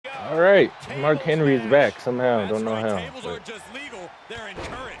right. Mark Henry is back somehow. Don't know how.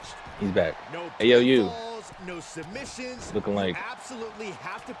 He's back. Hey, yo, you. Looking like.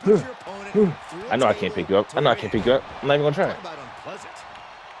 I know I can't pick you up. I know I can't pick you up. I'm not even going to try.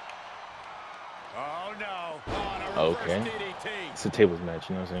 Okay. It's a tables match,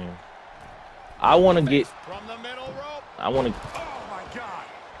 you know what I'm saying? I want to get. I want to.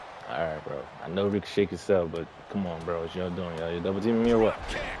 All right, bro. I know Ricochet can sell, but come on, bro. What y'all doing? Y'all double teaming me or what?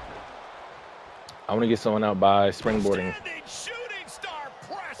 I want to get someone out by springboarding.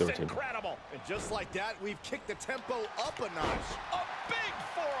 Incredible. And just like that, we've kicked the tempo up a notch. A big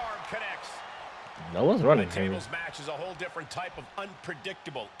forearm connects. No one's running. The tables match is a whole different type of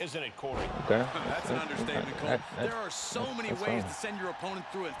unpredictable, isn't it, Corey? Okay. That's an understatement, Cole. There are so many ways to send your opponent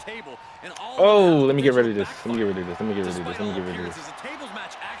through a table, and all. Oh, let me get rid of this. Let me get rid of this. Let me get rid of this. Let me get rid of this. A tables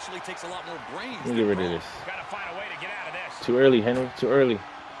match actually takes a lot more brains. Let me get rid of this. Gotta find a way to get out of this. Too early, Henry. Too early.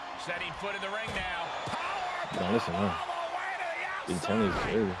 Setting foot in the ring now. Don't listen, man. It's early.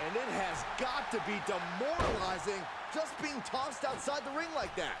 And it has got to be demoralizing just being tossed outside the ring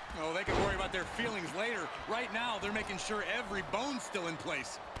like that. Oh, they can worry about their feelings later. Right now, they're making sure every bone's still in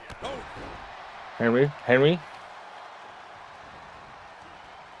place. Oh. Henry.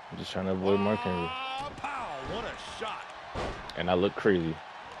 I'm just trying to avoid Mark Henry. Pow, what a shot. And I look crazy.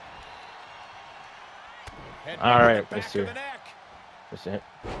 All right, Mr.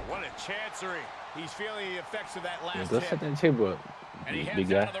 What a chancery. He's feeling the effects of that last Let's set that table up, and he big heads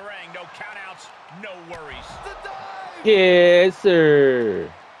guy. out of the ring. No countouts, no worries. Yes,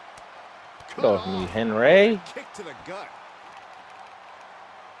 sir. Get off me, Henry. Kick to the gut.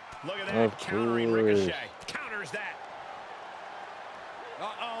 Look at that, countering Ricochet. Counters that.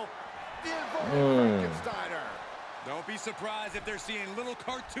 Uh-oh. The inverted Frankensteiner. Don't be surprised if they're seeing little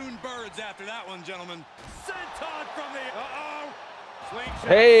cartoon birds after that one, gentlemen. Senton from the... Uh-oh.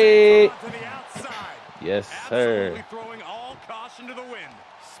 Hey. To the outside. Yes, sir. Absolutely throwing all caution to the wind.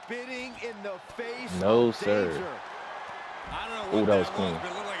 Spitting in the face. No, sir. Danger. I don't know what that was clean.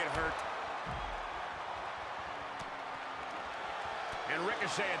 but it looked like it hurt. And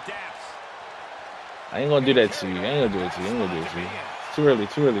Ricochet adapts. I ain't gonna do that to you. I ain't gonna do it to you. I ain't gonna do it to you. Too early,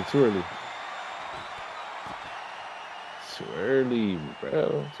 too early, too early. Too early,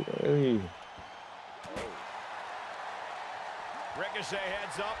 bro. Too early. Ricochet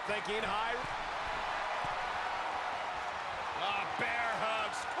heads up, thinking high. Bear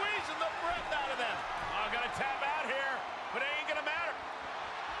hug, squeezing the breath out of them. I'm gonna tap out here, but it ain't gonna matter.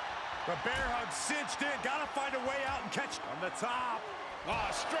 The bear hug cinched in. Gotta find a way out and catch on the top.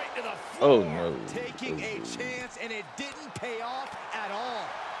 Straight to the floor. Oh no. Taking a chance, and it didn't pay off at all.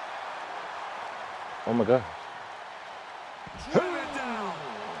 Oh my God. Down.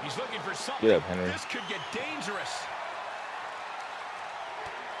 He's looking for something. Get up, Henry. This could get dangerous.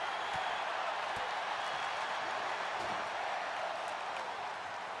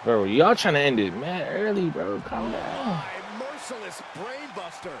 Bro, y'all trying to end it, man, early, bro. Calm down. Merciless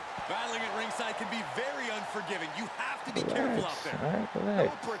brainbuster. Battling at ringside can be very unforgiving. You have to be careful out there. All right,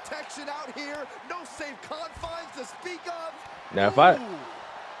 relax. No protection out here. No safe confines to speak of. Now, if I...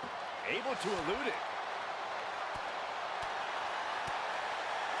 Able to elude it.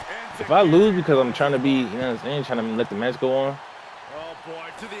 If I lose because I'm trying to be, you know what I'm saying, trying to let the match go on. Oh, boy,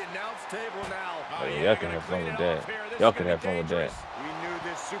 to the announce table now. Oh, yeah, y'all can have fun with that. Y'all can have fun with that. We knew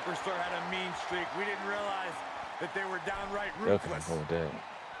this superstar had a mean streak. We didn't realize that they were downright Y'all can have ruthless. fun with that.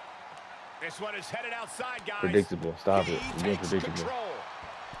 This one is headed outside, guys. Predictable. Stop it. You're being predictable. Control.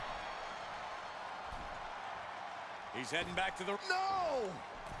 He's heading back to the... No!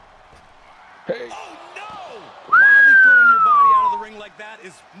 Hey. Oh, no! Wildly throwing your body out of the ring like that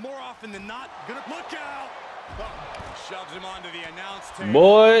is more often than not gonna... Look out! Shoves him onto the announce table.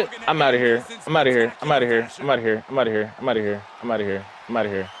 Boy, I'm out of here. I'm out of here. I'm out of here. I'm out of here. I'm out of here. I'm out of here. I'm out of here. I'm out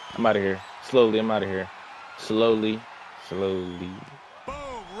of here. I'm out of here. Slowly, I'm out of here. Slowly.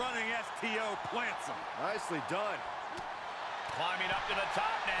 Boom! Running STO plants him. Nicely done. Climbing up to the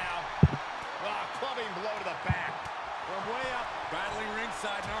top now. Clubbing blow to the back. From way up, battling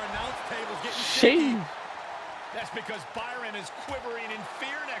ringside, and our announce table's getting shaky. That's because Byron is quivering in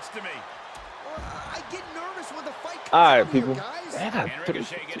fear next to me. I get nervous when the fight comes All right, out people. here, guys. And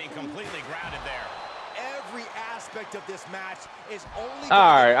Ricochet getting completely grounded there. Every aspect of this match is only...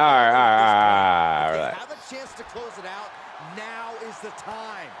 All right. If they have a chance to close it out, now is the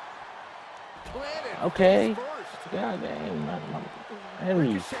time. Planted. Okay. First. God dang.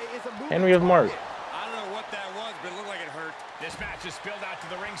 Henry of Mark. I don't know what that was, but it looked like it hurt. This match is spilled out to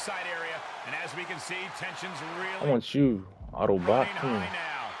the ringside area, and as we can see, tensions really... I want you, Autobot. running high now.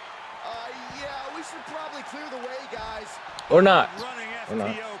 Yeah, we should probably clear the way, guys. Or not. Running Or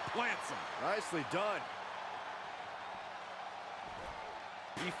not. STO plants him. Nicely done.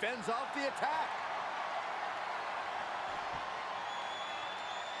 He fends off the attack.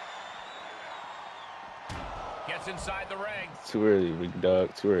 Gets inside the ring. Too early, big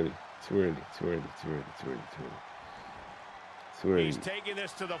dog. Too early. Too early. Too early. Too early. Too early. Too early. Too early. He's taking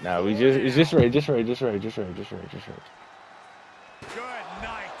this to the Nah, floor we just now. it's just right. Just right. Just right. Just right. Just right. Just right. Good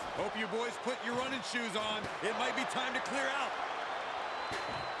night. Hope you boys put your running shoes on. It might be time to clear out.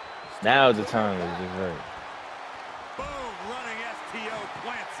 Now's the time. It's just right. Boom, running STO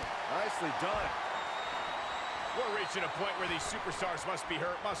plants him. Nicely done. We're reaching a point where these superstars must be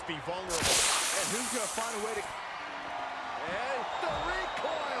hurt, must be vulnerable. And who's going to find a way to... And the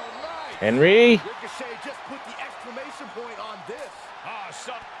recoil, nice. Henry. Ricochet just put the exclamation point on this.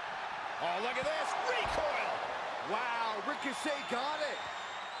 Oh, look at this. Recoil. Wow, Ricochet got it.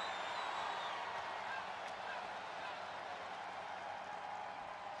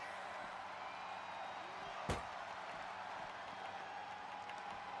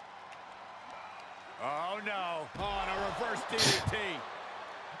 Oh, no. On a reverse DDT.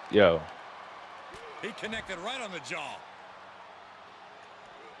 Yo. He connected right on the jaw.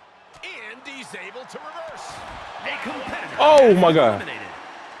 And he's able to reverse. A competitor. Oh my God.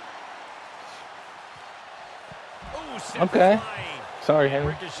 Ooh, Okay. flying. Sorry,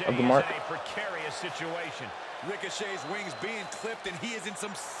 Henry. Ricochet Of the mark. is in a precarious situation. Ricochet's wings being clipped, and he is in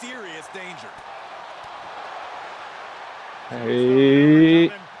some serious danger. Hey.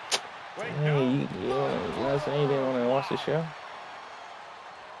 Wait, Hey, no. you know saying you didn't want to watch the show?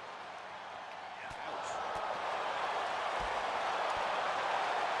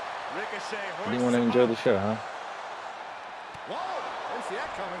 Ricochet You didn't want to enjoy the show, huh? Whoa, didn't see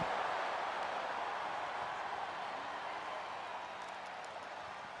that coming.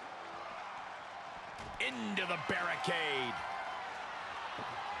 Into the barricade.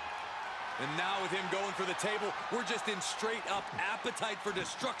 And now with him going for the table, we're just in straight-up appetite for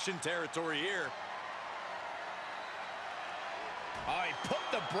destruction territory here. Oh, he put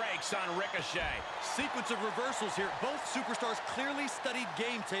the brakes on Ricochet. Sequence of reversals here. Both superstars clearly studied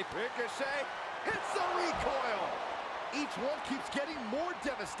game tape. Ricochet hits the recoil. Each one keeps getting more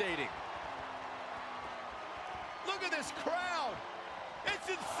devastating. Look at this crowd. It's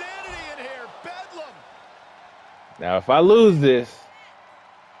insanity in here. Bedlam. Now, if I lose this,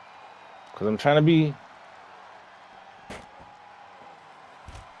 because I'm trying to be...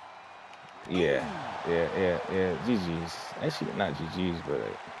 Yeah. GG's. Actually, not GG's, but...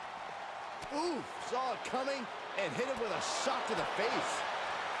 Ooh, saw it coming and hit him with a shot to the face.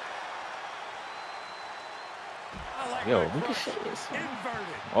 I like Yo, that Ricochet crush. is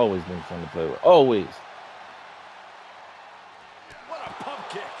Inverted. always been fun to play with. Always. What a pump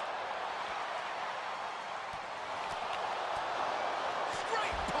kick.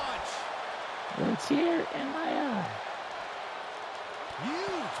 Straight punch. A tear in my eye.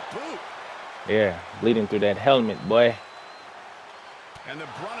 Huge boot. Yeah, bleeding through that helmet, boy. And the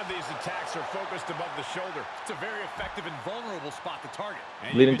brunt of these attacks are focused above the shoulder. It's a very effective and vulnerable spot to target.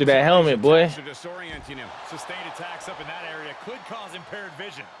 And Bleeding you through can that tell these helmet, boy. attacks are disorienting him. Sustained attacks up in that area could cause impaired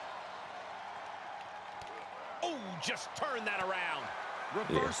vision. Oh, just turn that around.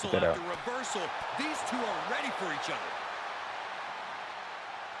 Reversal get after out. reversal. These two are ready for each other.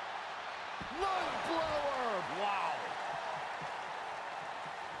 Lung blower. Wow.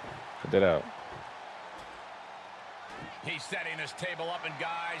 Put that out. He's setting his table up, and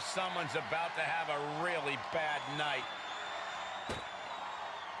guys, someone's about to have a really bad night.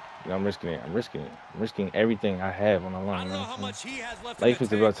 You know, I'm risking it. I'm risking everything I have on the I line. don't know You know how what I'm much he has left. Life in is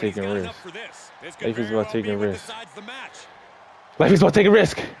the about tank, but he's taking got risks. enough for this. This could Life is very about well taking be what risks. decides the match. saying? Life is about taking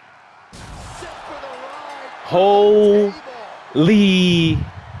risk. Set for the ride. Holy. Table.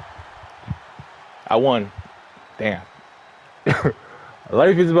 I won. Damn.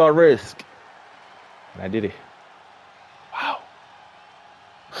 Life is about risk. And I did it. Wow.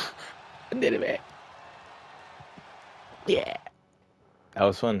 I did it, man. Yeah. That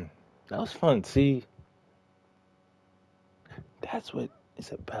was fun. That was fun. See, that's what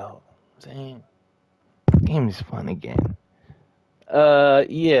it's about. I'm saying, game is fun again.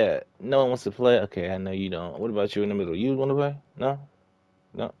 Yeah. No one wants to play. Okay, I know you don't. What about you in the middle? You want to play? No.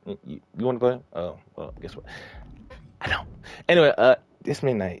 No. You want to play? Oh, well, guess what? I know. Anyway, this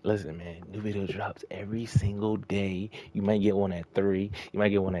midnight. Listen, man. New video drops every single day. You might get one at 3. You might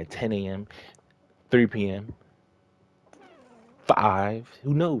get one at 10 a.m., 3 p.m., 5.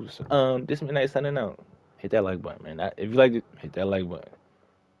 Who knows? This midnight signing out. Hit that like button, man. If you like it, hit that like button.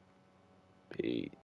 Peace.